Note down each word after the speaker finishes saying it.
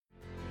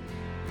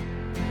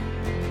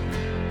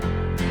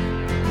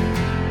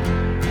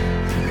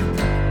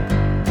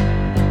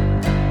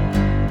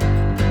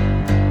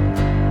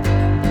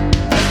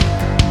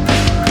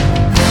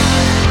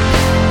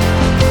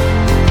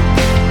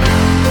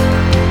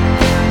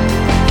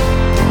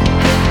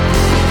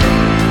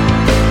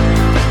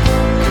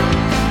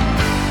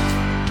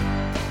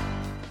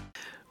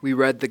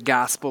read the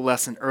gospel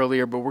lesson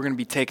earlier, but we're going to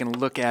be taking a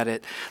look at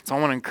it. So I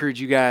want to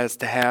encourage you guys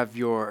to have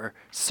your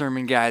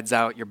sermon guides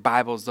out, your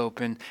Bibles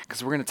open,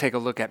 because we're going to take a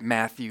look at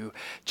Matthew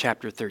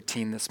chapter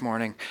 13 this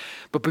morning.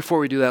 But before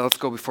we do that, let's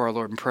go before our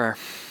Lord in prayer.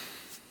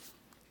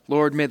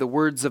 Lord, may the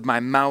words of my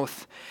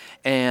mouth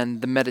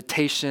and the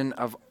meditation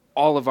of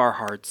all of our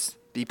hearts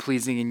be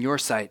pleasing in your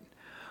sight,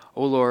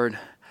 O Lord,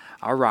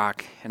 our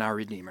rock and our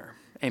Redeemer.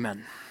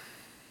 Amen.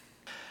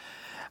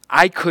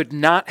 I could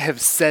not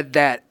have said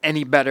that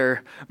any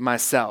better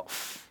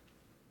myself.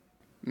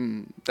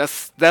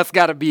 That's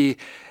got to be,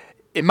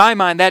 in my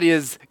mind, that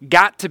is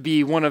got to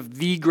be one of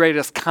the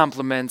greatest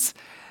compliments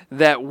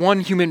that one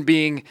human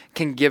being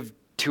can give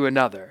to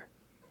another.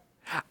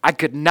 I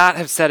could not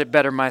have said it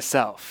better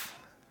myself.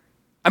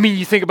 I mean,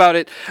 you think about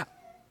it,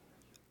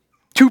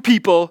 two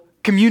people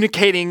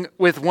communicating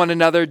with one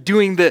another,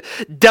 doing the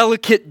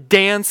delicate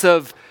dance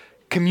of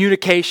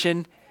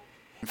communication,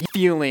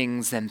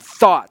 feelings and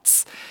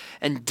thoughts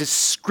and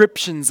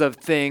descriptions of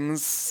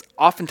things.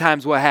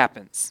 Oftentimes what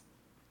happens?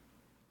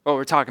 Well,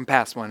 we're talking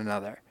past one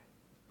another.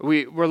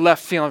 We're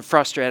left feeling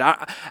frustrated.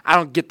 I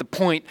don't get the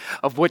point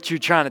of what you're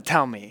trying to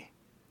tell me.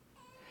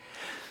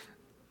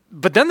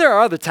 But then there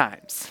are other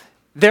times.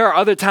 There are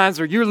other times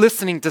where you're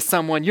listening to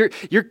someone, you're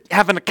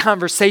having a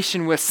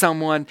conversation with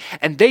someone,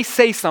 and they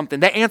say something,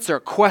 they answer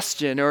a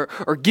question or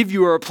give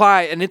you a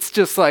reply, and it's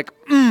just like,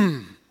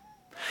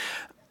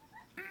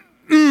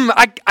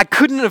 I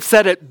couldn't have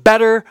said it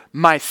better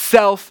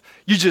myself.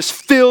 You're just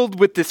filled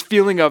with this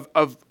feeling of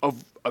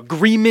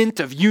agreement,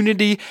 of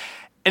unity,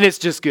 and it's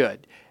just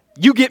good.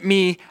 You get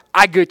me,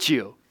 I get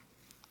you.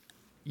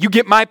 You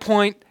get my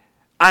point,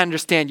 I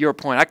understand your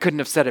point. I couldn't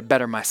have said it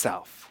better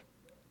myself.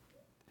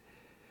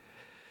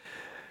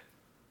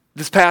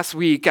 This past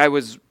week, I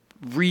was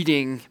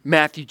reading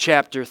Matthew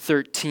chapter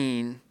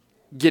 13,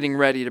 getting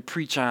ready to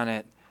preach on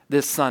it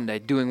this Sunday,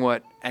 doing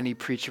what any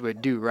preacher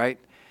would do, right?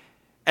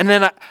 And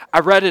then I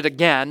read it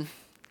again,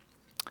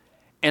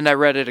 and I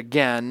read it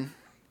again,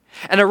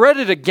 and I read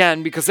it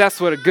again because that's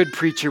what a good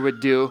preacher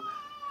would do.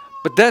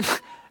 But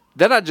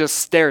then I just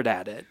stared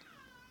at it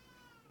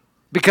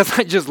because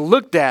I just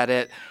looked at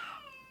it,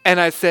 and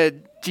I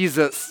said,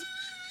 Jesus,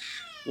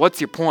 what's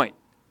your point?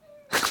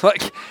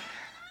 Like,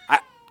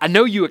 I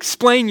know you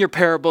explain your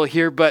parable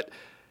here, but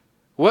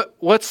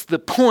what's the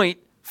point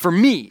for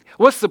me?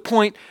 What's the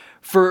point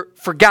for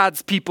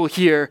God's people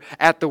here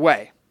at the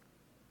Way?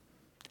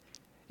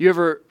 You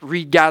ever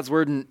read God's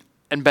word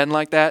and been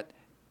like that?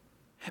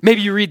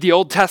 Maybe you read the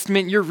Old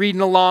Testament, you're reading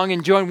along,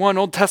 enjoying one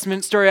Old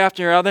Testament story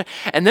after another,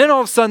 and then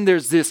all of a sudden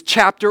there's this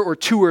chapter or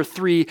two or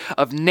three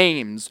of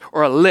names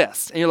or a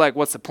list, and you're like,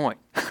 what's the point?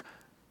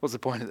 What's the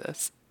point of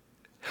this?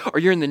 Or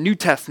you're in the New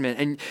Testament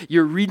and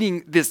you're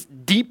reading this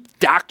deep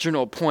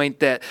doctrinal point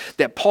that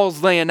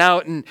Paul's laying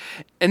out, and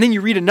then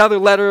you read another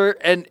letter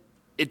and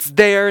it's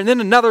there, and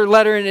then another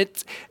letter and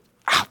it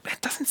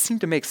doesn't seem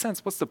to make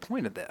sense. What's the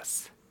point of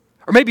this?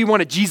 Or maybe one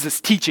of Jesus'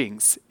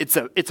 teachings. It's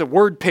a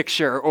word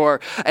picture or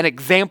an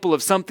example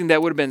of something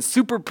that would have been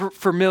super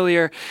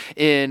familiar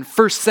in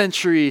first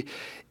century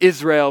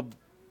Israel,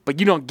 but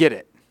you don't get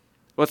it.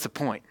 What's the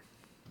point?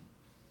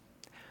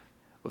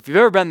 Well, if you've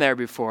ever been there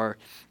before,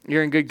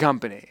 you're in good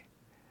company.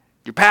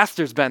 Your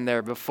pastor's been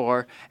there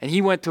before, and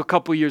he went to a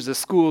couple years of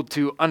school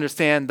to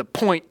understand the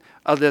point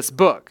of this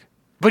book.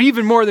 But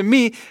even more than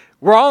me,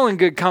 we're all in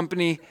good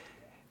company.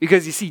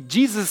 Because you see,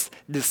 Jesus'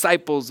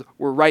 disciples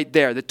were right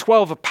there. The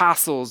 12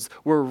 apostles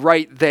were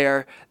right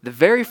there. The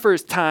very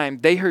first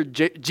time they heard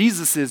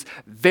Jesus'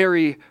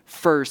 very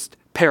first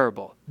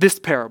parable, this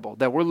parable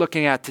that we're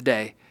looking at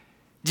today.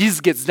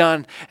 Jesus gets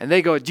done and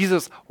they go,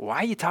 Jesus, why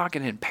are you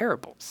talking in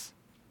parables?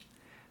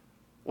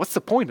 What's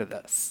the point of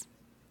this?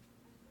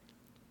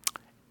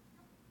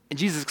 And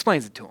Jesus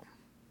explains it to them.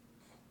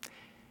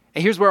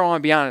 And here's where I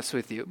want to be honest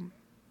with you.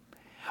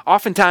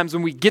 Oftentimes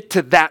when we get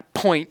to that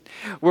point,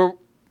 we're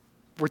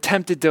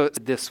tempted to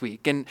this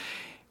week. And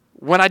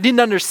when I didn't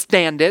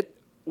understand it,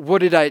 what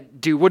did I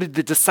do? What did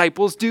the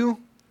disciples do?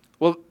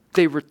 Well,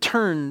 they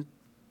returned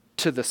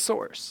to the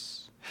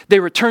source.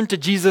 They returned to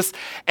Jesus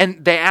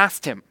and they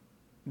asked him.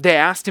 They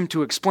asked him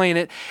to explain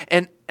it.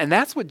 And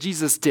that's what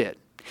Jesus did.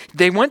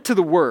 They went to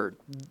the Word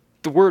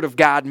of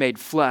God made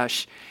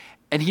flesh,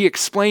 and he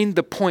explained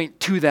the point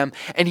to them,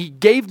 and he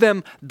gave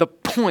them the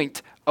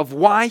point of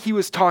why he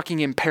was talking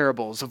in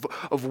parables,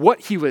 of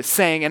what he was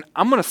saying. And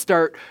I'm going to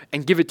start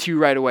and give it to you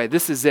right away.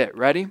 This is it.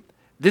 Ready?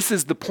 This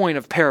is the point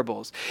of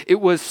parables.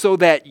 It was so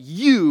that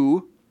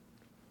you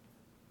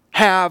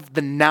have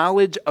the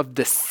knowledge of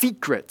the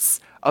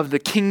secrets of the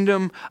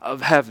kingdom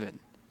of heaven.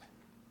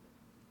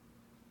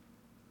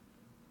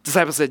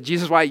 Disciples said,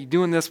 Jesus, why are you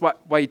doing this? Why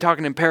are you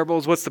talking in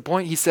parables? What's the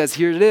point? He says,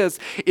 here it is.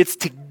 It's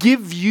to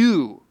give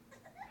you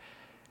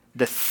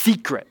the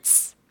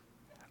secrets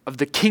of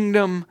the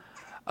kingdom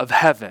of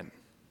heaven.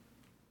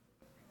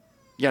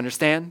 You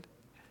understand?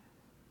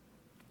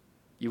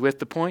 You with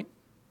the point?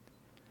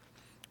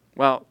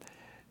 Well,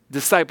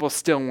 Disciples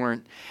still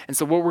weren't. And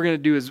so what we're going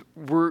to do is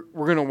we're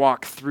going to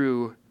walk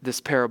through this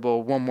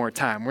parable one more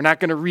time. We're not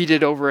going to read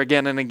it over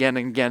again and again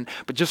and again,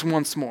 but just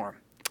once more.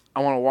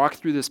 I want to walk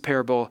through this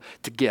parable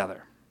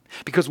together.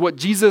 Because what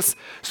Jesus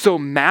so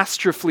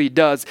masterfully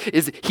does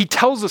is he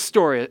tells a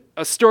story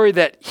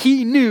that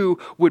he knew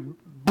would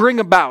bring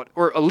about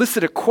or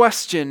elicit a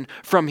question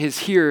from his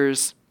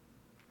hearers.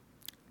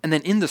 And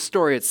then in the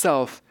story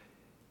itself,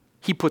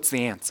 he puts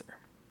the answer.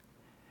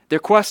 Their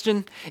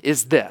question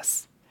is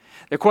this.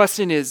 Their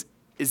question is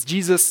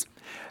Jesus,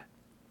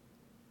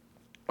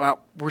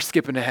 well, we're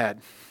skipping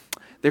ahead.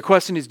 Their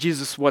question is,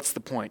 Jesus, what's the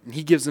point? And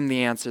he gives them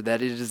the answer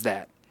that it is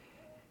that.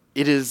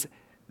 It is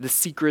the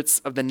secrets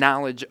of the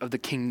knowledge of the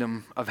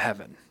kingdom of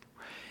heaven.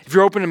 If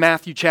you're open to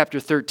Matthew chapter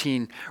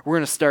 13, we're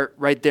going to start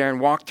right there and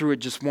walk through it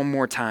just one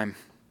more time,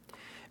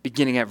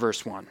 beginning at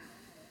verse 1.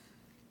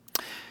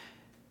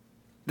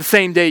 The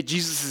same day,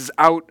 Jesus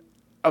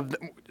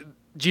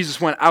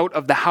went out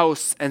of the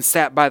house and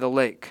sat by the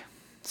lake.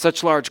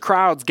 Such large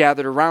crowds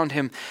gathered around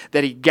him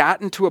that he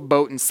got into a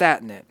boat and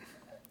sat in it,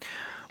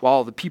 while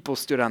all the people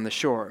stood on the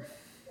shore.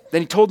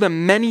 Then he told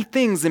them many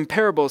things in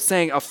parables,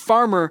 saying, a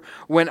farmer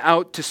went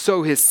out to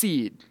sow his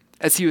seed.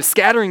 As he was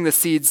scattering the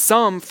seeds,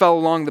 some fell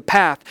along the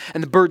path,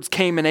 and the birds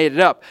came and ate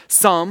it up.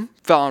 Some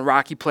fell on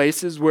rocky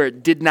places where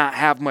it did not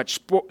have much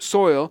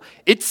soil.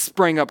 It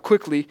sprang up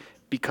quickly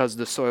because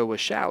the soil was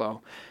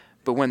shallow.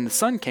 But when the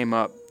sun came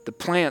up, the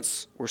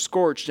plants were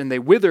scorched, and they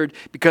withered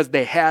because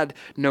they had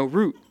no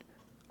root.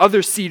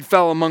 Other seed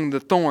fell among the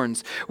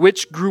thorns,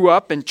 which grew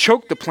up and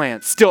choked the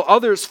plants. Still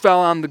others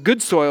fell on the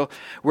good soil,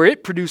 where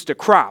it produced a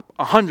crop,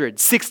 100,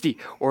 60,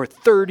 or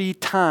 30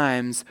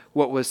 times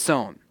what was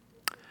sown.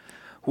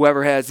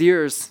 Whoever has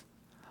ears,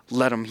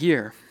 let him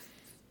hear.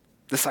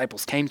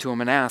 Disciples came to him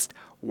and asked,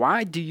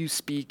 why do you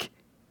speak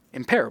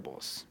in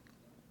parables?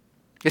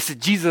 They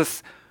said,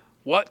 Jesus,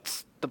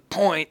 what's the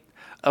point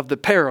of the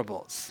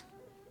parables?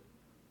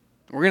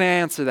 We're going to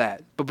answer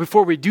that. But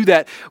before we do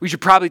that, we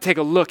should probably take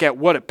a look at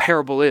what a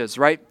parable is,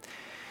 right?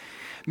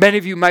 Many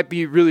of you might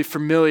be really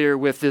familiar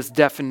with this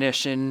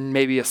definition.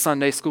 Maybe a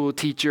Sunday school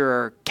teacher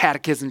or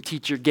catechism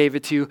teacher gave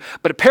it to you.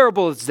 But a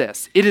parable is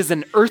this. It is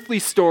an earthly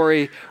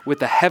story with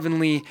a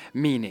heavenly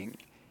meaning.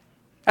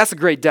 That's a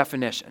great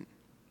definition.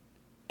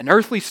 An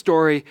earthly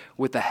story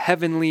with a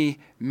heavenly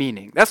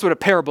meaning. That's what a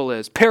parable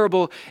is.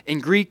 Parable in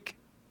Greek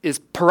is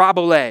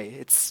parabole.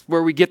 It's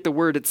where we get the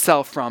word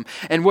itself from.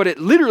 And what it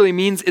literally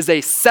means is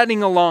a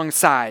setting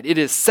alongside. It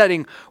is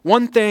setting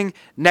one thing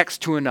next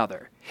to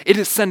another. It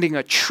is sending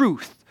a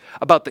truth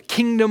about the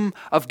kingdom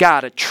of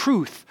God, a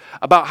truth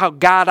about how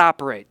God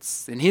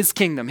operates in his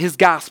kingdom, his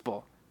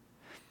gospel.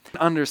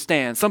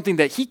 Understand something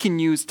that he can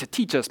use to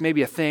teach us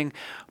maybe a thing,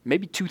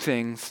 maybe two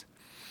things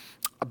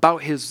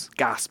about his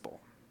gospel.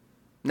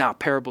 Now, a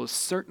parable is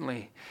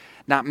certainly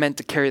not meant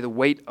to carry the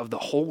weight of the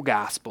whole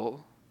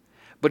gospel,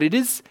 but it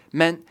is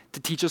meant to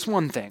teach us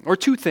one thing or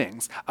two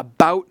things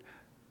about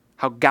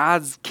how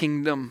God's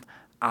kingdom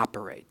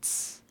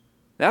operates.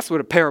 That's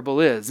what a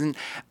parable is. And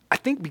I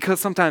think because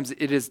sometimes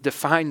it is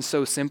defined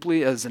so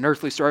simply as an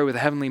earthly story with a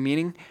heavenly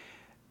meaning,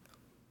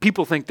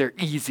 people think they're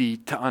easy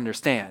to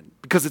understand.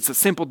 Because it's a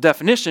simple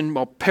definition,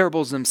 while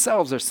parables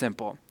themselves are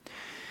simple.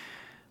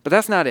 But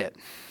that's not it.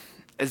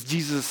 As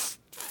Jesus'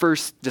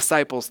 first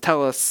disciples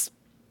tell us,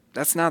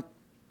 that's not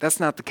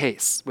the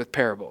case with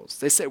parables.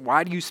 They say,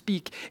 why do you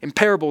speak in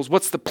parables?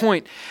 What's the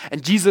point?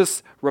 And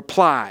Jesus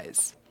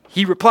replies.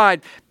 He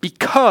replied,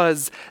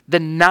 because the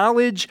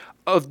knowledge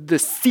of the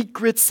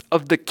secrets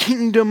of the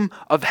kingdom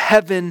of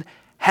heaven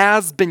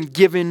has been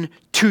given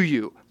to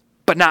you,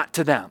 but not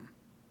to them.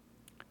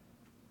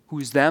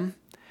 Who's them?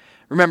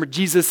 Remember,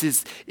 Jesus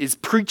is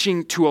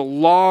preaching to a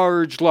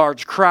large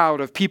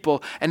crowd of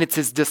people, and it's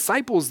his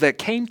disciples that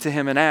came to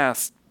him and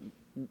asked,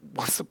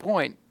 what's the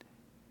point?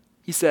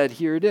 He said,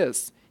 here it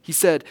is. He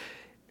said,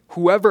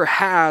 whoever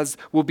has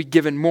will be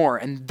given more,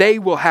 and they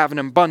will have an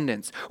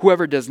abundance.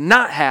 Whoever does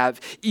not have,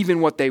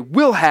 even what they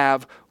will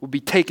have, will be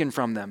taken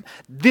from them.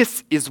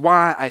 This is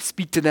why I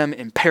speak to them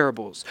in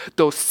parables.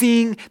 Though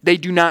seeing, they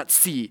do not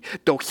see.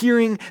 Though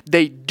hearing,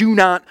 they do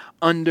not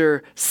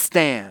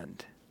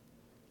understand.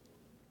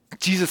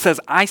 Jesus says,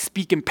 I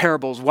speak in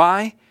parables.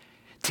 Why?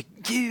 To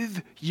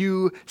give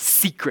you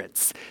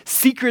secrets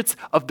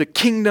of the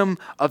kingdom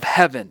of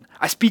heaven.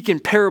 I speak in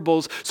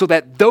parables so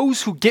that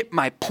those who get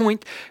my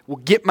point will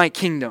get my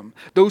kingdom.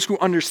 Those who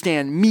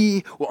understand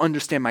me will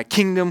understand my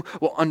kingdom,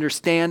 will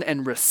understand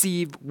and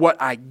receive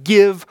what I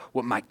give,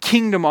 what my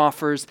kingdom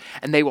offers,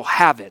 and they will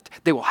have it.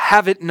 They will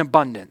have it in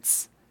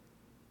abundance.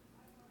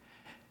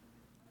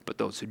 But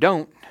those who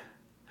don't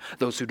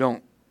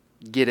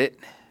get it,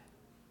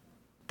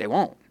 they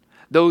won't.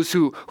 Those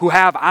who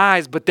have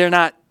eyes, but they're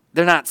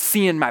not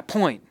seeing my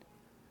point.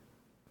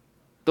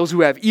 Those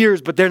who have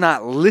ears, but they're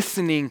not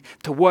listening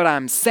to what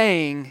I'm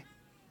saying,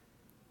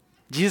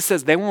 Jesus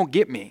says they won't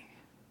get me.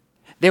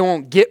 They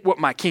won't get what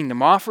my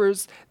kingdom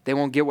offers. They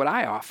won't get what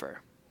I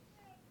offer.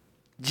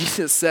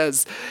 Jesus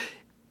says,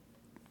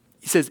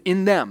 he says,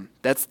 in them,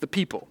 that's the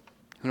people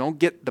who don't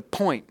get the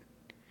point.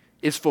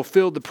 is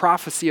fulfilled the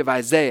prophecy of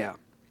Isaiah.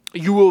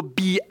 You will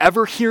be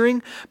ever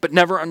hearing, but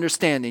never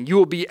understanding. You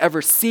will be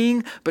ever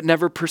seeing, but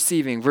never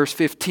perceiving. Verse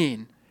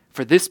 15,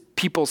 for this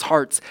people's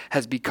hearts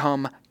has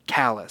become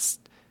calloused.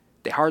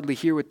 They hardly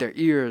hear with their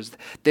ears.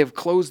 They've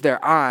closed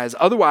their eyes.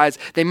 Otherwise,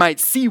 they might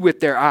see with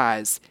their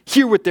eyes,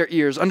 hear with their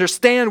ears,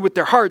 understand with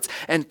their hearts,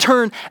 and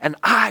turn, and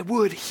I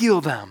would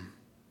heal them.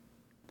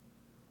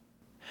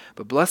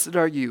 But blessed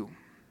are you,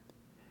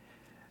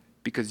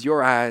 because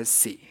your eyes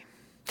see,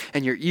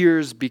 and your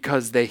ears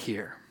because they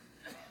hear.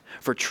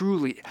 For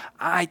truly,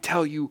 I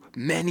tell you,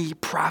 many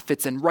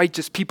prophets and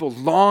righteous people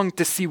long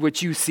to see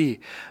what you see,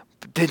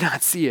 but did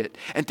not see it,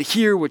 and to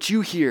hear what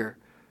you hear,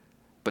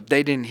 but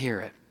they didn't hear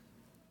it.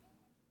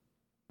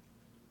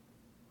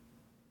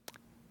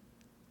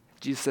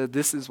 Jesus said,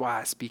 this is why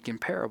I speak in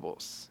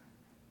parables.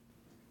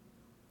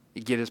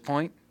 You get his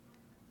point?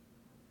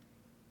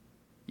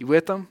 You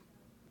with him?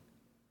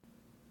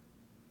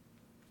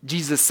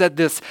 Jesus said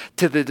this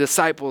to the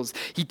disciples.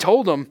 He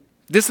told them,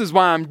 this is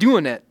why I'm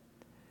doing it.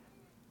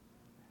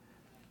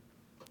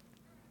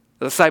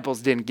 The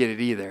disciples didn't get it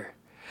either.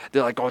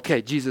 They're like,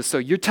 okay, Jesus, so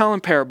you're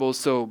telling parables,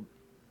 so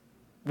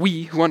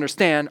we who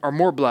understand are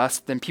more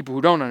blessed than people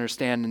who don't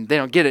understand and they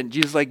don't get it. And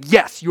Jesus is like,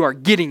 yes, you are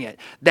getting it.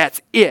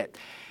 That's it.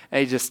 And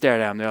he just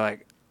stared at them. They're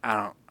like,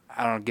 I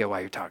don't get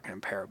why you're talking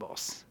in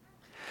parables.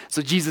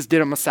 So Jesus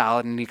did them a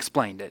solid and he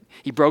explained it.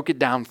 He broke it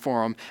down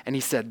for them and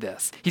he said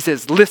this. He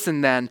says,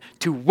 listen then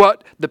to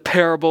what the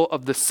parable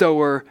of the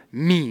sower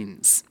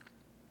means.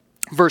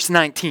 Verse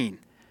 19,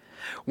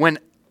 when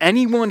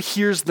anyone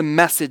hears the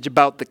message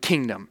about the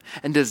kingdom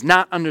and does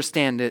not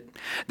understand it,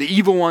 the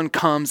evil one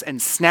comes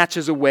and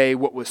snatches away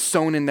what was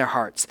sown in their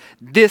hearts.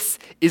 This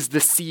is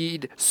the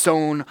seed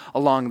sown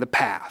along the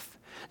path.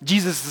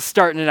 Jesus is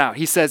starting it out.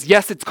 He says,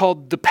 yes, it's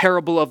called the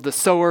parable of the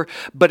sower,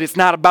 but it's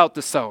not about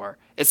the sower.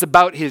 It's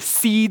about his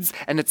seeds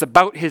and it's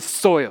about his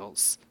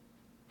soils.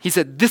 He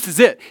said, this is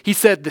it. He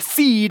said, the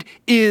seed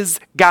is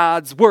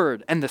God's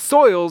word and the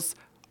soils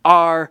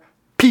are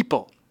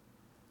people.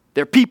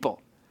 They're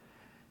people.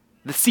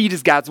 The seed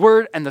is God's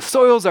word and the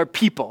soils are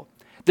people.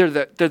 They're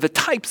the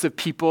types of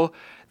people.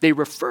 They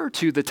refer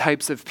to the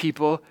types of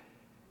people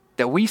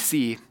that we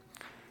see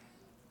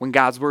when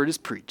God's word is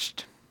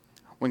preached,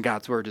 when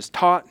God's word is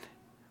taught,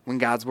 when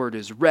God's word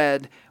is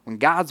read, when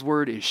God's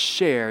word is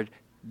shared.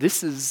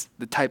 This is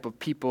the type of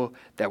people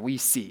that we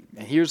see.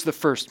 And here's the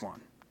first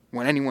one.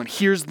 When anyone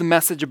hears the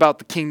message about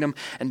the kingdom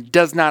and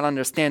does not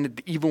understand it,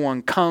 the evil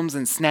one comes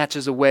and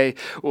snatches away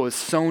what was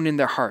sown in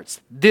their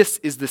hearts. This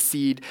is the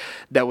seed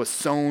that was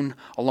sown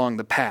along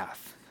the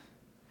path.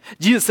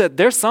 Jesus said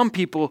there's some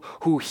people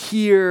who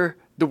hear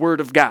the word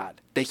of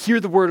God. They hear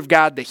the word of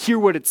God. They hear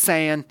what it's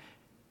saying,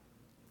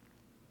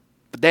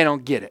 but they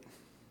don't get it.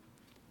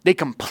 They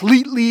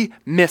completely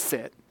miss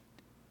it.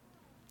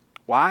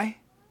 Why?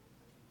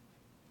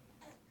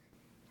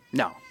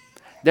 No,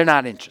 they're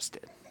not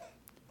interested.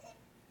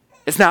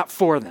 It's not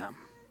for them.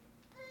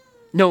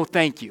 No,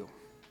 thank you.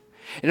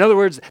 In other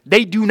words,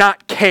 they do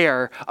not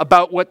care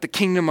about what the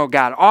kingdom of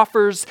God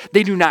offers.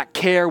 They do not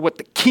care what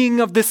the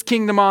king of this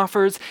kingdom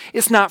offers.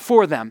 It's not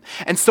for them.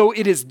 And so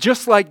it is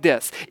just like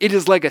this. It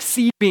is like a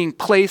seed being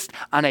placed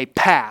on a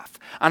path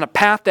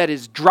that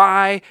is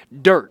dry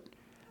dirt.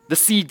 The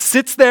seed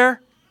sits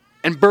there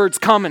and birds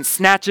come and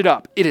snatch it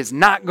up. It is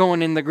not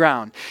going in the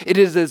ground. It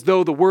is as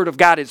though the word of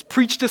God is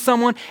preached to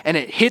someone and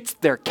it hits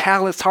their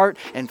callous heart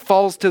and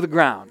falls to the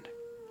ground.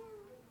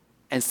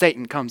 And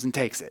Satan comes and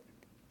takes it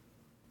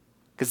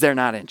because they're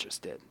not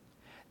interested.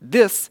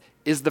 This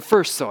is the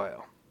first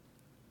soil.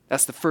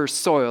 That's the first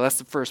soil. That's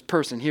the first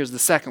person. Here's the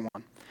second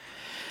one.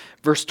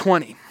 Verse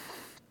 20.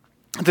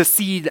 The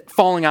seed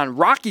falling on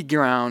rocky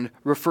ground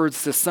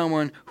refers to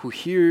someone who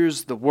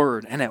hears the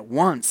word and at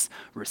once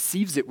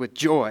receives it with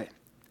joy.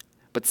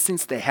 But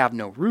since they have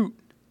no root,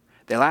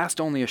 they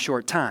last only a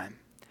short time.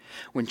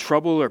 When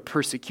trouble or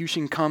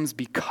persecution comes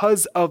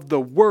because of the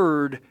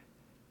word,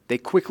 they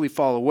quickly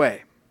fall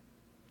away.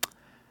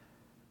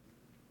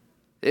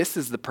 This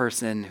is the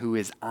person who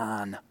is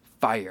on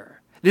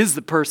fire. This is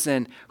the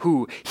person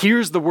who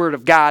hears the word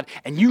of God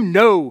and you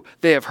know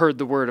they have heard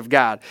the word of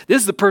God.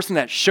 This is the person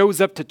that shows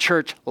up to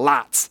church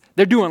lots.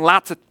 They're doing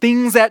lots of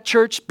things at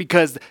church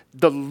because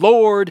the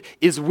Lord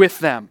is with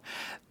them.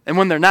 And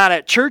when they're not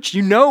at church,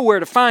 you know where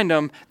to find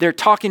them. They're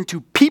talking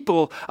to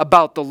people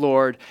about the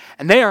Lord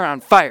and they are on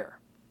fire.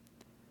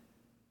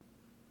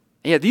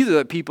 And yeah, these are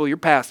the people your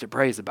pastor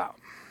prays about.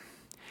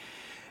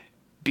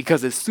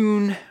 Because as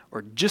soon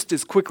or just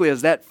as quickly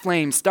as that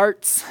flame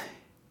starts,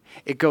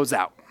 it goes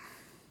out.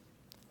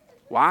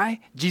 Why?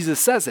 Jesus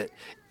says it.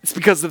 It's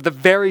because of the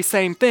very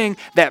same thing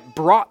that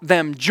brought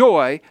them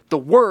joy, the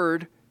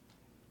word,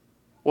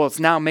 well, it's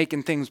now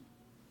making things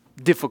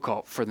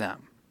difficult for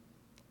them.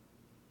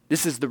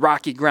 This is the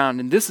rocky ground,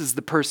 and this is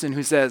the person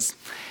who says,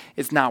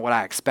 it's not what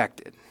I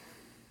expected.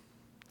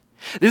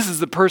 This is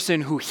the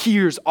person who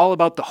hears all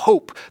about the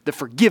hope, the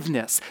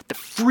forgiveness, the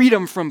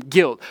freedom from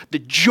guilt, the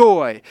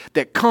joy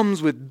that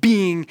comes with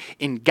being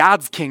in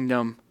God's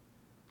kingdom.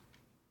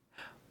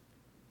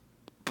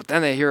 But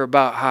then they hear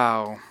about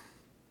how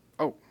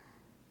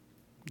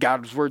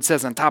God's word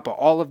says on top of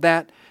all of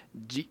that,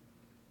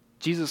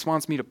 Jesus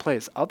wants me to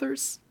place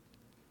others,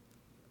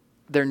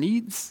 their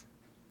needs,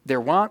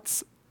 their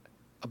wants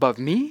above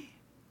me.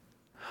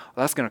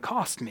 Well, that's going to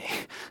cost me.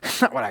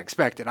 That's not what I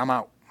expected. I'm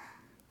out.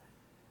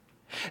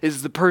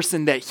 Is the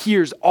person that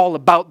hears all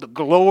about the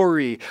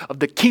glory of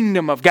the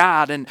kingdom of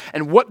God and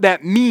what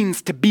that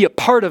means to be a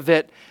part of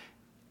it.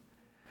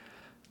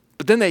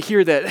 But then they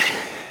hear that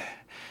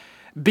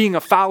being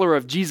a follower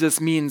of Jesus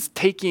means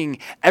taking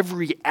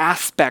every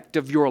aspect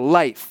of your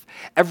life,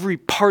 every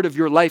part of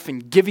your life,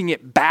 and giving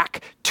it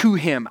back to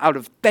him out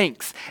of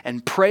thanks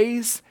and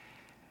praise.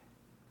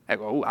 I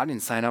go, oh, I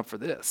didn't sign up for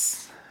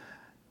this.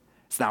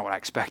 It's not what I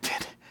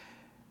expected.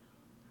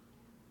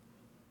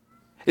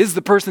 Is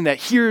the person that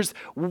hears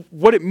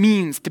what it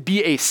means to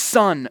be a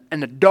son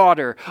and a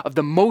daughter of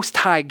the Most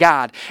High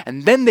God,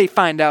 and then they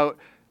find out,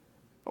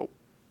 oh,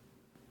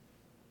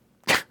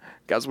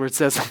 God's word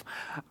says,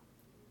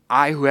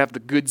 I who have the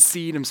good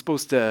seed am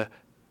supposed to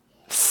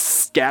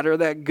scatter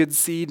that good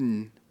seed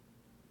and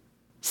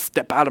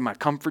step out of my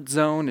comfort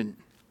zone and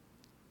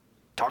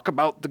talk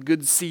about the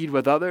good seed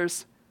with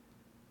others.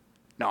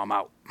 No, I'm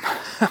out.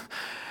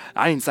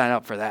 I didn't sign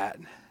up for that.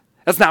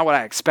 That's not what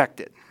I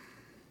expected.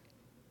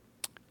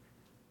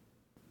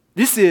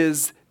 This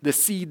is the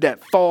seed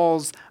that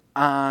falls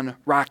on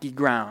rocky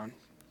ground.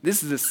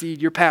 This is the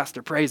seed your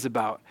pastor prays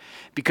about,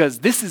 because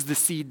this is the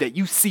seed that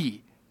you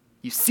see.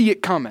 You see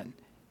it coming.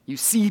 You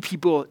see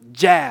people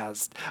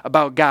jazzed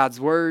about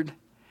God's word,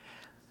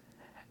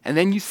 and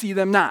then you see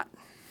them not.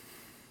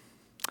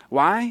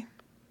 Why?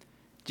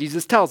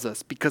 Jesus tells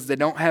us, because they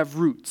don't have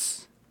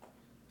roots.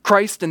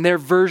 Christ and their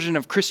version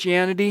of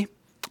Christianity,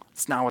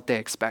 it's not what they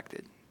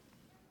expected.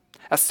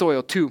 That's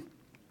soil 2.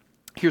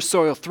 Here's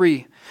soil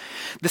 3.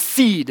 The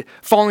seed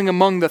falling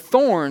among the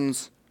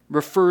thorns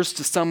refers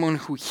to someone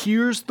who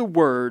hears the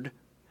word,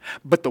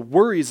 but the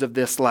worries of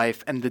this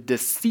life and the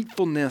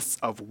deceitfulness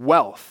of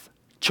wealth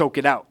choke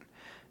it out,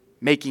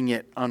 making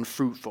it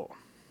unfruitful.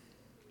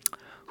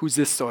 Who's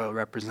this soil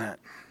represent?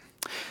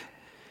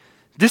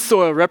 This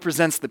soil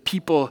represents the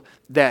people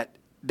that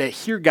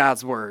hear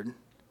God's word,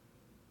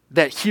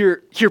 that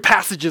hear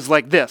passages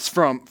like this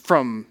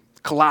from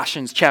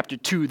Colossians chapter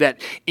 2,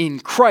 that in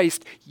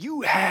Christ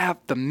you have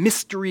the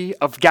mystery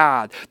of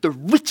God, the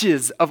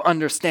riches of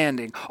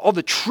understanding, all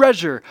the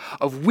treasure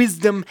of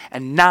wisdom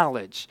and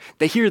knowledge.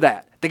 They hear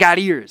that. They got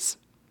ears.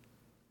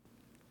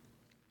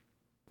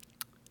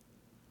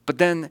 But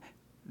then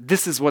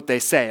this is what they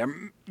say.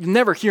 You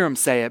never hear them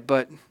say it,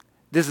 but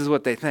this is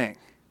what they think.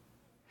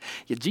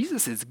 Yeah,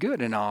 Jesus is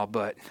good and all,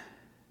 but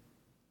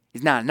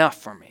he's not enough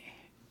for me.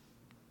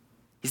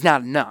 He's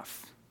not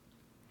enough.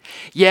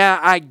 Yeah,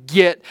 I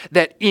get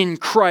that in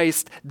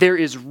Christ there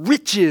is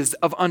riches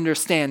of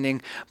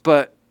understanding,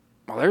 but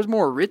there's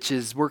more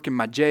riches working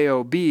my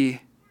job.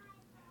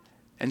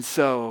 And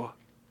so,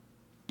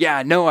 yeah,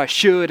 I know I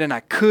should and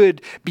I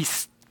could be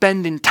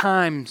spending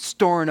time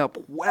storing up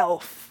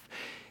wealth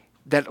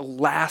that'll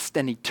last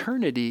an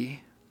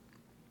eternity,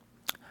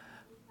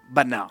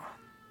 but no,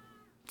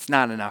 it's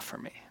not enough for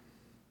me.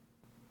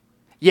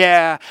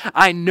 Yeah,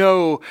 I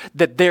know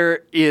that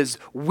there is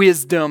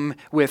wisdom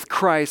with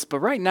Christ, but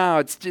right now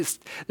it's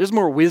just, there's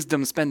more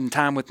wisdom spending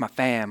time with my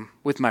fam,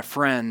 with my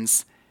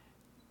friends,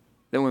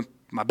 than with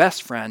my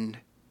best friend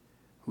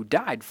who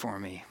died for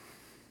me.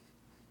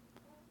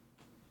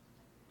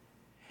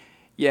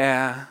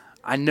 Yeah,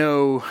 I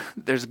know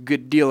there's a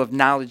good deal of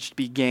knowledge to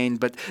be gained,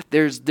 but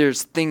there's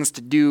things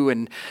to do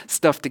and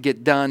stuff to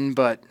get done,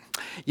 but,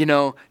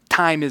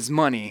 time is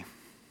money.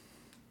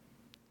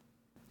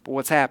 But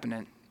what's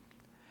happening?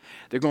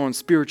 They're going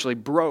spiritually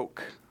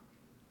broke.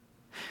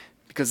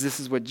 Because this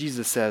is what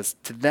Jesus says.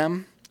 To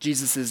them,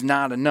 Jesus is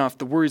not enough.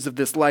 The worries of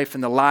this life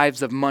and the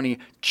lives of money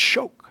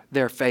choke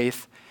their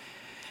faith,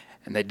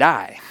 and they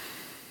die.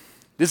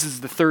 This is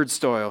the third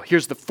soil.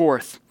 Here's the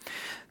fourth.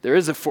 There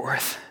is a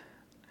fourth.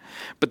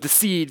 But the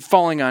seed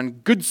falling on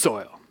good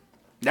soil,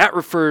 that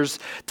refers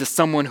to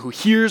someone who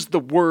hears the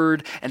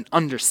word and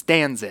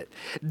understands it.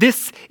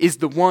 This is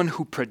the one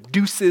who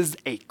produces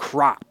a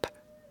crop.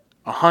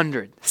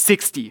 100,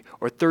 60,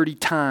 or 30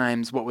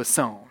 times what was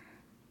sown.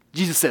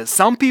 Jesus says,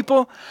 some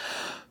people,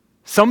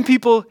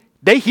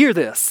 they hear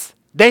this.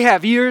 They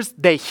have ears,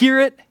 they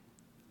hear it,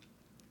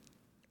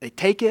 they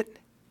take it,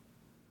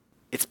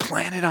 it's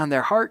planted on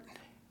their heart,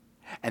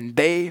 and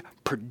they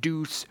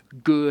produce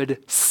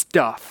good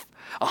stuff.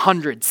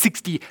 100,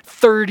 60,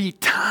 30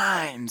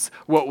 times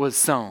what was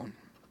sown.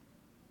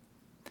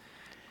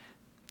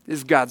 This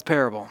is God's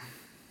parable.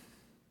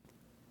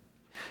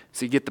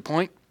 So you get the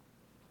point?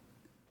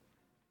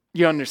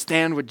 You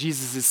understand what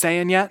Jesus is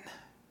saying yet?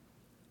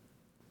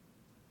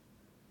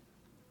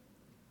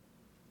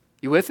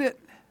 You with it?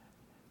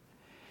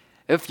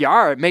 If you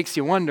are, it makes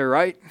you wonder,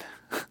 right?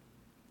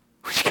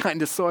 Which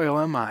kind of soil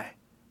am I?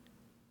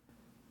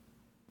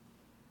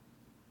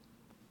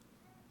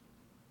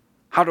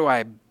 How do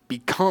I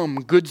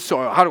become good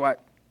soil? How do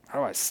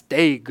I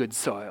stay good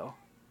soil?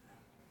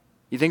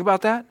 You think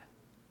about that?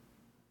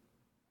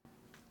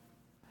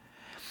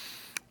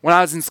 When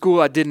I was in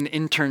school, I did an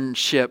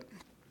internship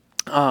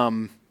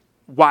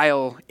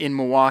while in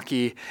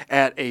Milwaukee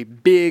at a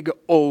big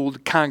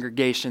old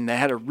congregation that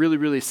had a really,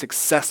 really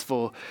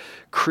successful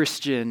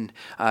Christian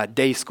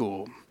day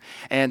school.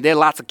 And there had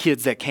lots of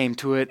kids that came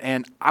to it,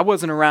 and I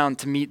wasn't around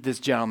to meet this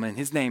gentleman.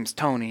 His name's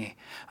Tony.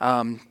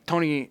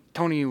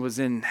 Tony was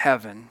in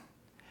heaven,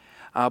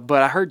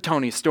 but I heard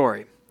Tony's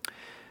story.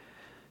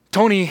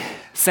 Tony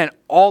sent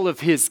all of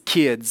his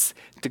kids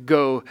to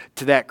go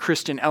to that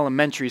Christian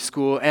elementary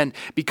school, and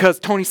because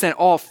Tony sent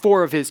all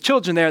 4 of his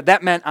children there,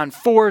 that meant on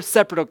 4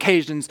 separate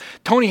occasions,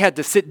 Tony had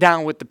to sit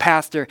down with the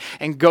pastor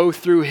and go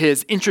through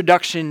his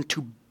Introduction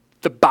to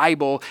the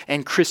Bible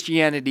and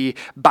Christianity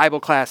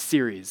Bible class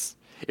series.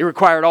 It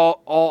required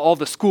all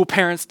the school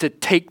parents to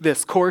take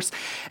this course,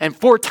 and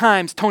 4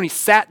 times Tony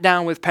sat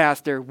down with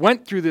pastor,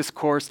 went through this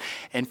course,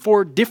 and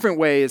 4 different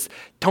ways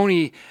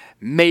Tony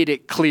made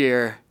it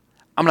clear,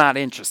 I'm not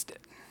interested.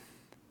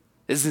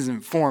 This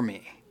isn't for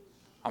me.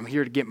 I'm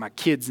here to get my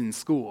kids in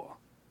school.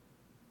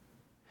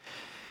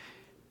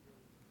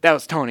 That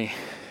was Tony.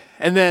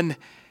 And then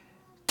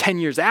 10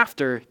 years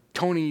after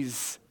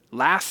Tony's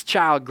last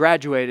child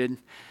graduated,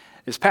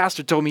 his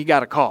pastor told me he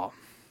got a call.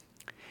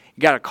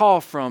 He got a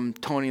call from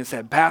Tony and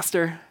said,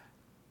 Pastor,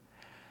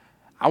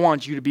 I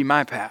want you to be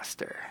my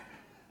pastor.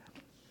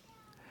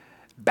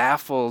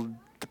 Baffled,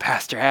 the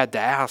pastor had to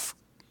ask,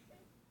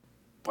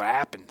 what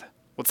happened?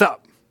 What's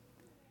up?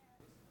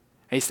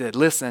 He said,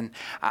 listen,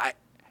 I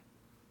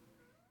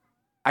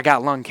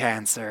got lung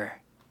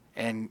cancer,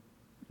 and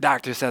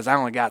doctor says I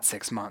only got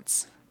 6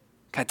 months.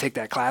 Can I take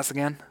that class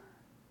again?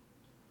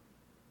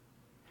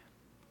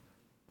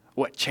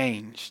 What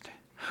changed?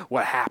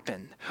 What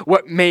happened?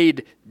 What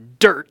made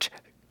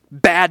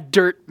bad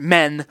dirt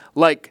men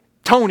like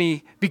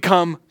Tony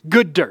become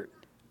good dirt?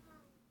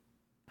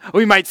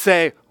 We might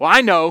say, well,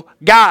 I know,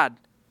 God.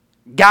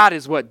 God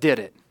is what did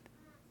it.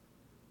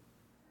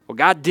 Well,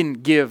 God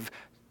didn't give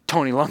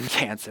Tony lung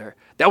cancer.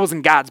 That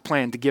wasn't God's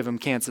plan to give him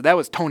cancer. That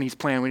was Tony's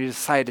plan when he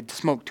decided to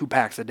smoke 2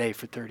 packs a day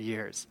for 30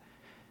 years.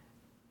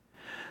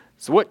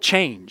 So what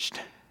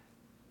changed?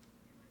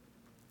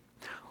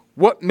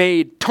 What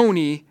made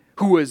Tony,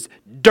 who was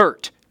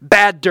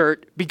bad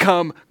dirt,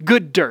 become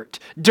good dirt?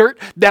 Dirt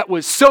that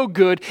was so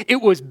good, it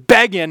was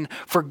begging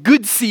for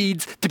good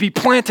seeds to be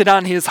planted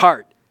on his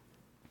heart.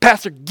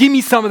 Pastor, give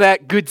me some of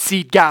that good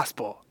seed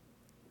gospel.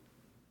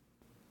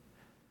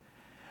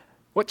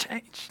 What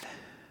changed?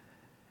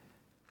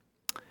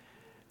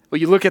 Well,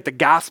 you look at the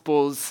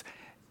Gospels,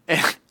 and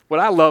what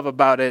I love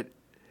about it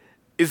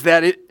is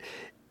that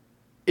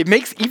it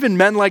makes even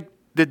men like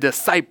the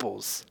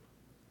disciples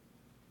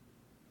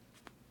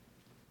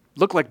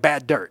look like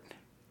bad dirt.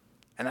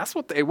 And that's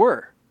what they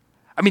were.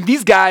 I mean,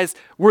 these guys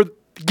were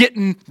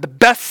getting the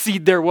best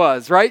seed there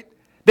was, right?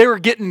 They were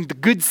getting the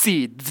good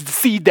seed, the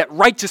seed that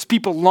righteous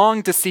people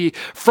long to see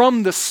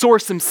from the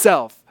source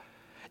himself,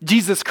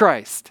 Jesus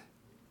Christ.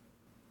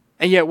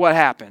 And yet what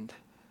happened?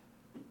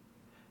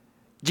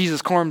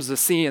 Jesus calms the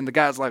sea, and the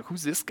guy's like,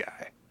 who's this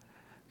guy?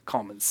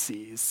 Calming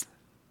seas.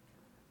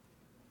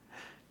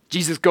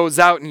 Jesus goes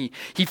out and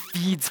he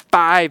feeds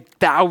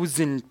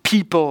 5,000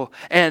 people,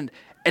 and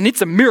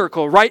it's a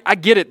miracle, right? I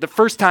get it. The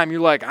first time you're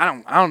like, I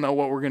don't know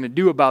what we're going to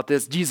do about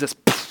this. Jesus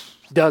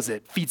does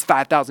it, feeds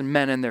 5,000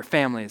 men and their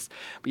families.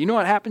 But you know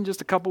what happened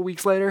just a couple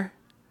weeks later?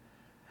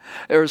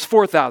 There was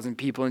 4,000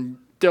 people, and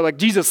they're like,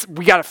 Jesus,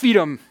 we got to feed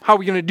them. How are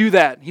we going to do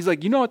that? He's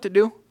like, you know what to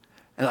do? And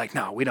they're like,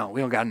 no, we don't.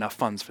 We don't got enough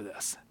funds for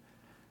this.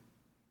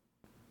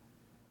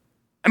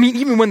 I mean,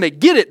 even when they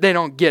get it, they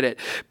don't get it.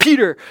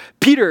 Peter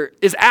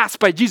is asked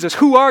by Jesus,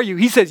 who are you?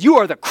 He says, you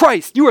are the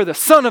Christ. You are the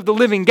Son of the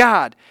living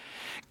God.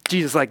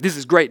 Jesus is like, this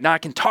is great. Now I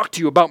can talk to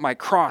you about my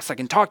cross. I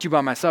can talk to you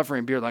about my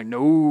suffering. Peter's like,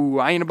 no,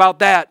 I ain't about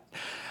that.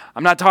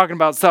 I'm not talking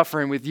about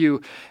suffering with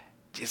you.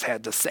 Jesus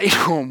had to say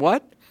to him,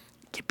 what?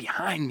 Get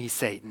behind me,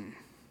 Satan.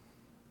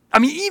 I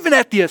mean, even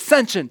at the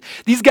ascension,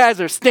 these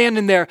guys are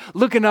standing there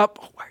looking up.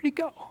 Oh, where'd he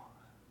go?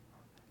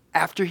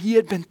 After he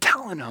had been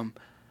telling them,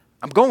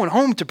 I'm going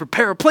home to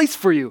prepare a place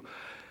for you.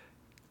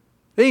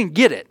 They didn't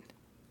get it.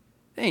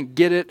 They didn't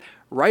get it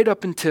right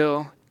up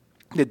until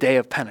the day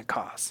of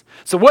Pentecost.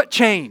 So what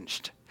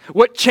changed?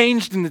 What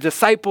changed in the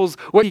disciples?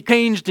 What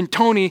changed in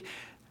Tony?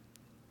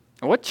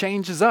 And what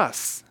changes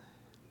us?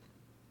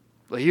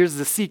 Well, here's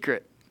the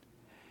secret.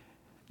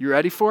 You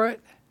ready for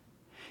it?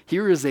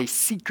 Here is a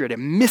secret, a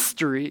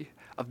mystery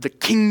of the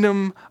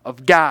kingdom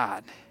of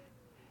God.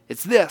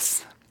 It's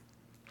this.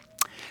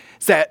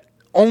 It's that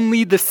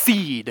only the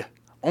seed,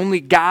 only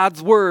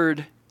God's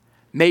word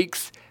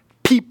makes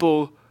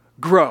people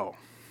grow.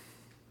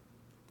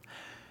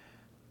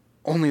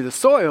 Only the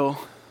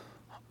soil,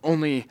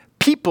 only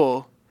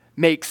people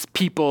makes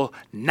people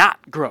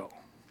not grow.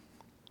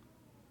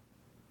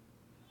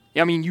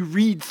 I mean, you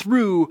read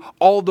through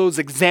all those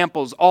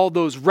examples, all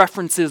those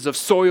references of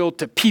soil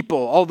to people,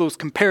 all those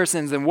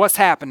comparisons, and what's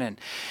happening?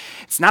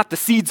 It's not the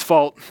seed's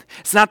fault.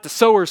 It's not the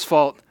sower's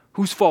fault.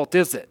 Whose fault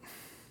is it?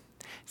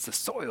 It's the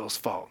soil's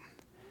fault.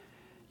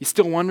 You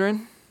still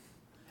wondering?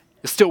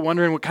 You're still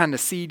wondering what kind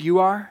of seed you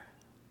are?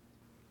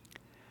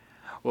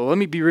 Well, let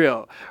me be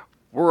real.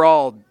 We're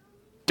all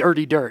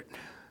dirty dirt.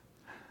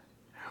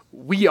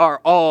 We are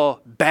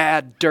all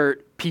bad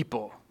dirt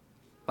people.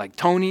 Like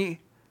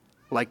Tony,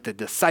 like the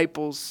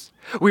disciples.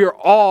 We are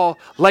all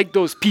like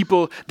those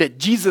people that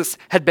Jesus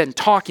had been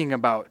talking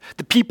about.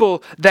 The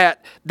people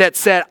that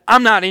said,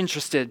 I'm not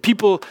interested.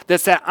 People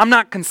that said, I'm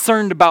not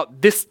concerned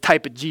about this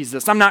type of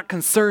Jesus. I'm not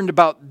concerned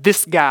about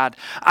this God.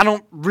 I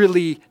don't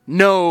really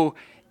know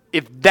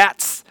if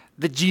that's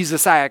the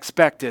Jesus I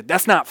expected.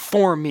 That's not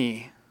for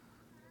me.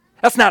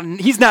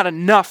 He's not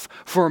enough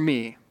for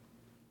me.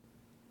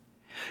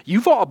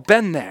 You've all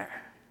been there.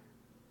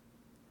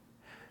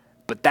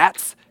 But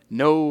that's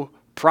no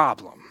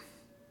problem.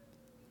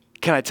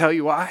 Can I tell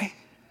you why?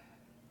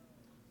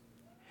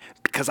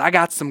 Because I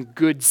got some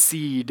good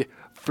seed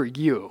for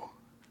you.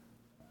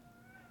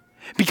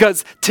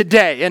 Because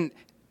today,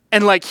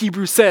 and like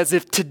Hebrews says,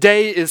 if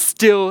today is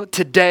still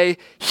today,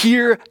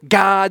 hear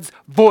God's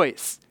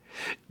voice.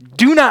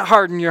 Do not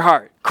harden your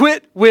heart.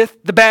 Quit with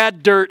the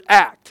bad dirt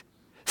act.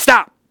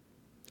 Stop.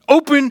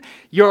 Open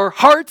your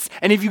hearts,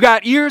 and if you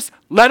got ears,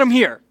 let them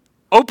hear.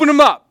 Open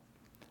them up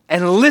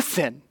and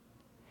listen.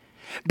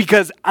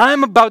 Because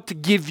I'm about to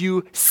give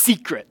you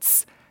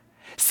secrets.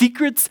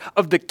 Secrets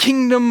of the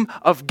kingdom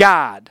of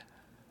God.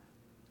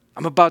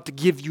 I'm about to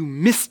give you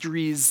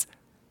mysteries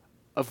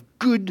of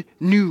good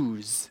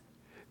news.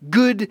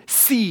 Good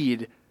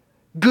seed.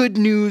 Good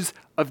news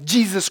of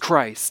Jesus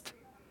Christ.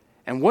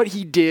 And what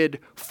he did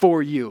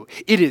for you.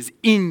 It is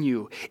in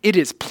you. It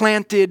is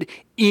planted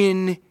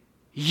in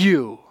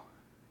you.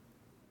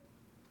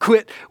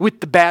 Quit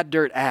with the bad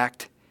dirt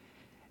act.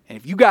 And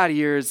if you got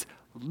ears,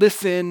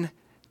 listen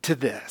to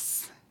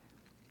this.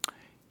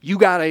 You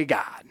got a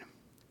God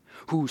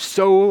who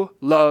so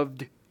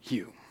loved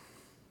you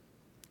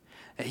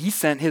that he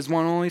sent his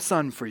one and only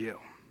son for you.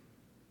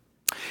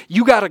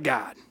 You got a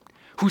God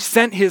who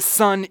sent his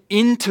son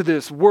into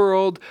this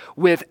world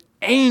with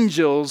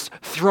angels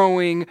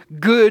throwing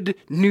good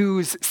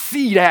news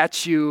seed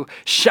at you,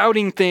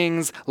 shouting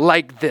things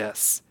like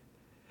this.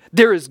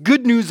 There is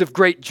good news of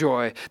great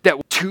joy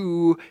that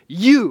to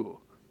you,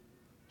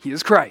 he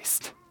is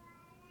Christ,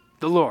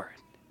 the Lord.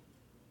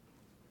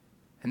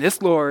 And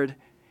this Lord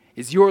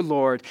is your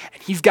Lord,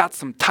 and he's got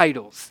some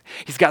titles.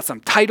 He's got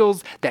some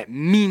titles that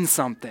mean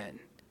something.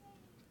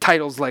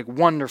 Titles like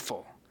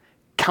Wonderful,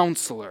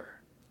 Counselor,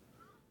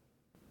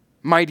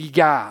 Mighty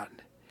God,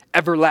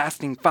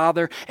 Everlasting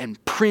Father,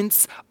 and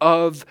Prince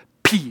of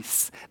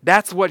Peace.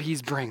 That's what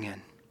he's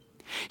bringing.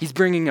 He's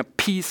bringing a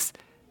peace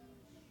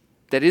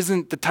that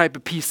isn't the type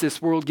of peace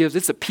this world gives.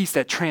 It's a peace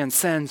that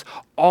transcends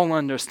all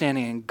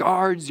understanding and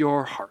guards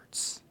your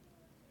hearts,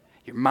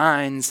 your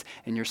minds,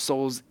 and your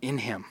souls in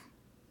him,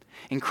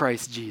 in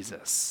Christ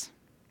Jesus.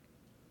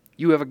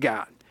 You have a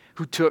God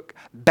who took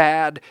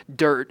bad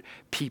dirt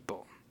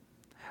people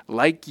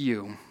like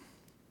you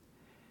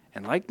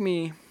and like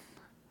me,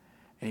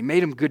 and he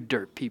made them good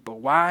dirt people.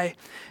 Why?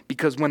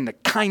 Because when the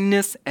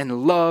kindness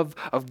and love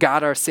of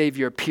God our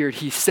Savior appeared,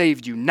 he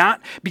saved you,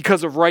 not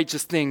because of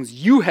righteous things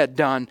you had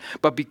done,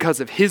 but because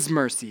of his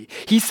mercy.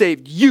 He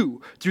saved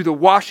you through the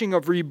washing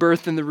of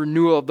rebirth and the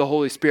renewal of the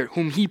Holy Spirit,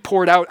 whom he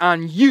poured out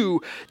on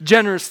you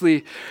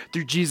generously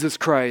through Jesus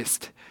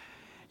Christ,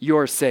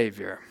 your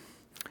Savior.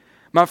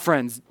 My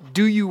friends,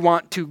 do you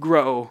want to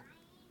grow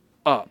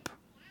up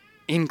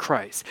in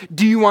Christ?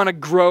 Do you want to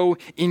grow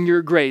in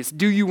your grace?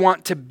 Do you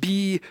want to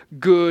be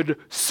good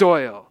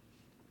soil?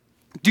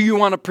 Do you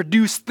want to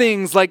produce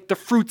things like the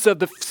fruits of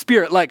the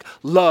Spirit, like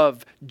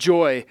love,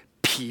 joy,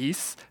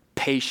 peace,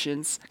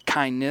 patience,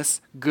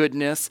 kindness,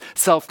 goodness,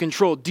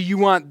 self-control? Do you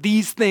want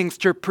these things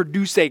to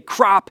produce a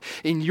crop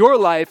in your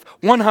life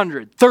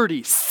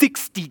 130,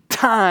 60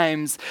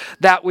 times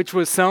that which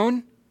was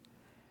sown?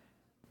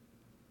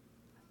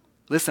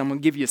 Listen, I'm going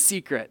to give you a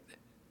secret.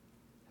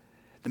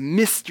 The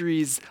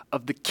mysteries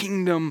of the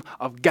kingdom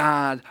of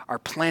God are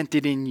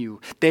planted in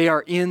you. They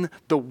are in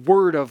the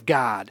word of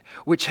God,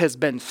 which has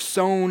been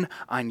sown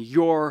on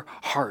your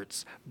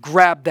hearts.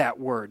 Grab that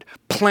word,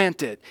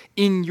 plant it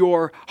in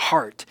your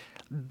heart,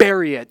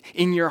 bury it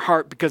in your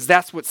heart, because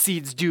that's what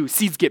seeds do.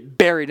 Seeds get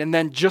buried, and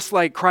then just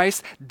like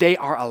Christ, they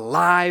are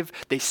alive.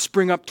 They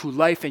spring up to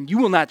life, and you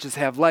will not just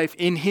have life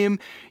in him,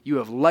 you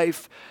have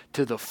life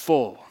to the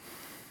full.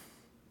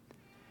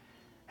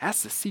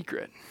 That's the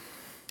secret.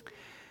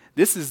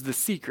 This is the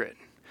secret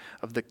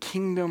of the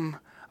kingdom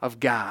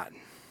of God.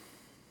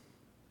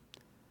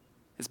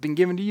 It's been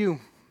given to you.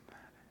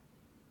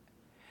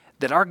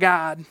 That our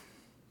God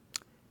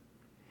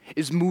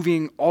is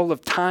moving all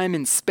of time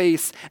and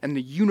space and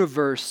the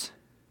universe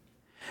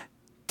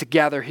to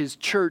gather his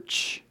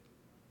church,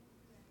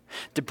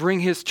 to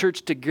bring his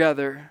church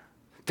together,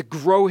 to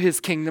grow his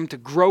kingdom, to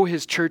grow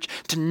his church,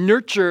 to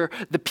nurture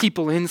the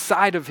people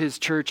inside of his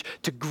church,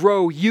 to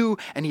grow you.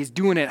 And he's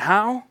doing it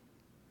how?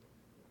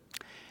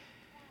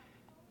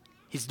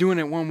 He's doing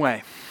it one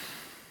way,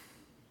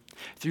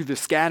 through the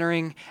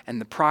scattering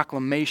and the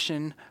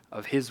proclamation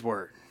of his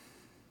word.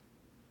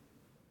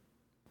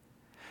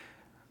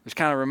 Which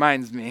kind of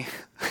reminds me,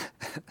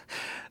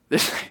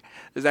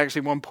 There's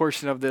actually one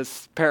portion of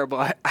this parable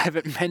I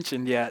haven't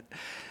mentioned yet.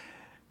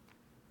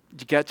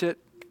 Did you catch it?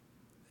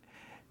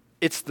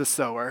 It's the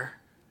sower.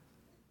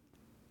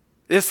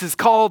 This is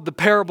called the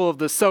parable of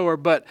the sower,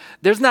 but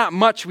there's not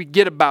much we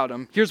get about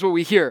him. Here's what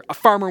we hear. A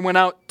farmer went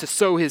out to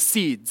sow his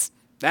seeds.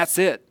 That's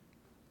it.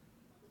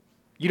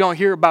 You don't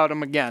hear about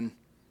him again.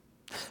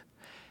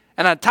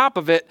 And on top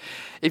of it,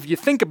 if you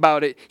think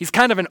about it, he's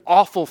kind of an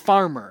awful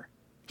farmer.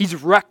 He's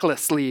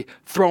recklessly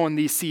throwing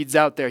these seeds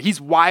out there. He's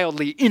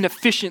wildly,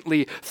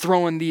 inefficiently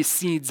throwing these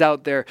seeds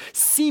out there,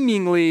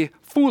 seemingly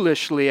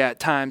foolishly at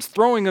times,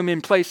 throwing them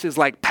in places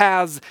like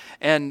paths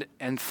and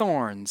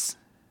thorns.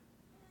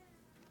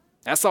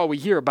 That's all we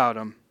hear about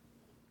him.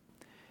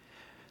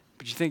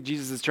 But you think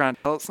Jesus is trying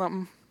to tell us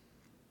something?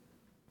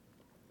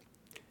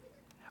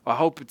 Well, I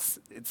hope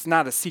it's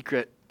not a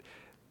secret,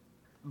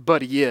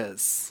 but he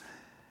is.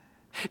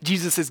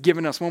 Jesus has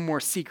given us one more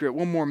secret,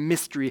 one more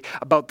mystery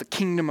about the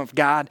kingdom of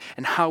God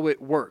and how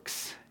it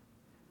works.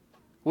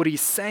 What he's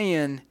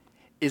saying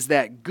is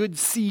that good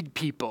seed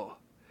people,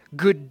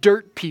 good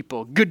dirt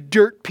people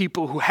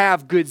who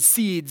have good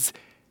seeds,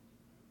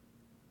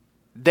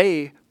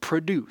 they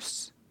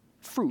produce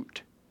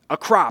fruit, a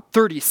crop,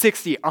 30,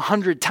 60,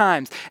 100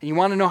 times. And you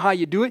want to know how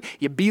you do it?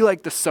 You be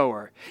like the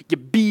sower. You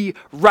be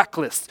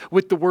reckless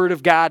with the word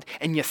of God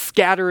and you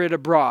scatter it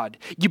abroad.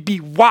 You be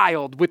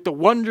wild with the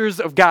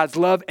wonders of God's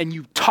love and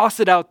you toss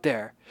it out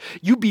there.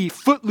 You be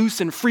footloose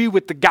and free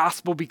with the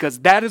gospel because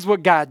that is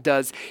what God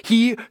does.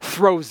 He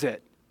throws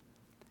it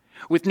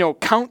with no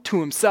count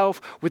to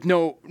himself, with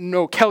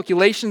no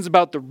calculations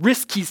about the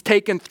risk he's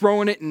taken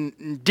throwing it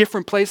in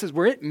different places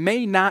where it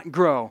may not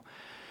grow.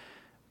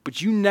 But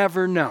you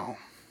never know.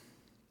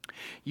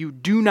 You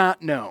do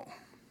not know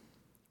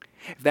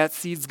if that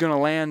seed's going to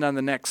land on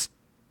the next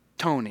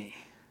Tony,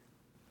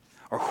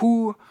 or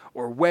who,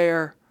 or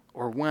where,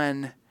 or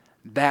when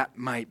that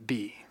might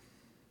be.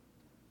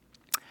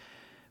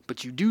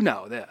 But you do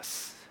know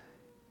this.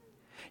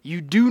 You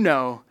do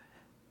know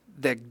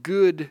that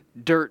good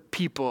dirt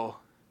people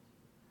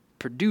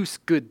produce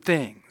good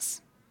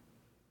things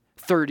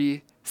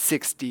 30,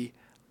 60,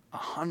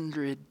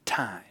 100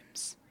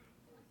 times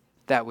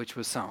that which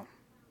was sown.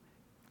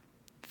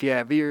 If you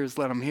have ears,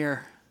 let them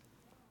hear.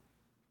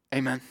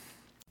 Amen.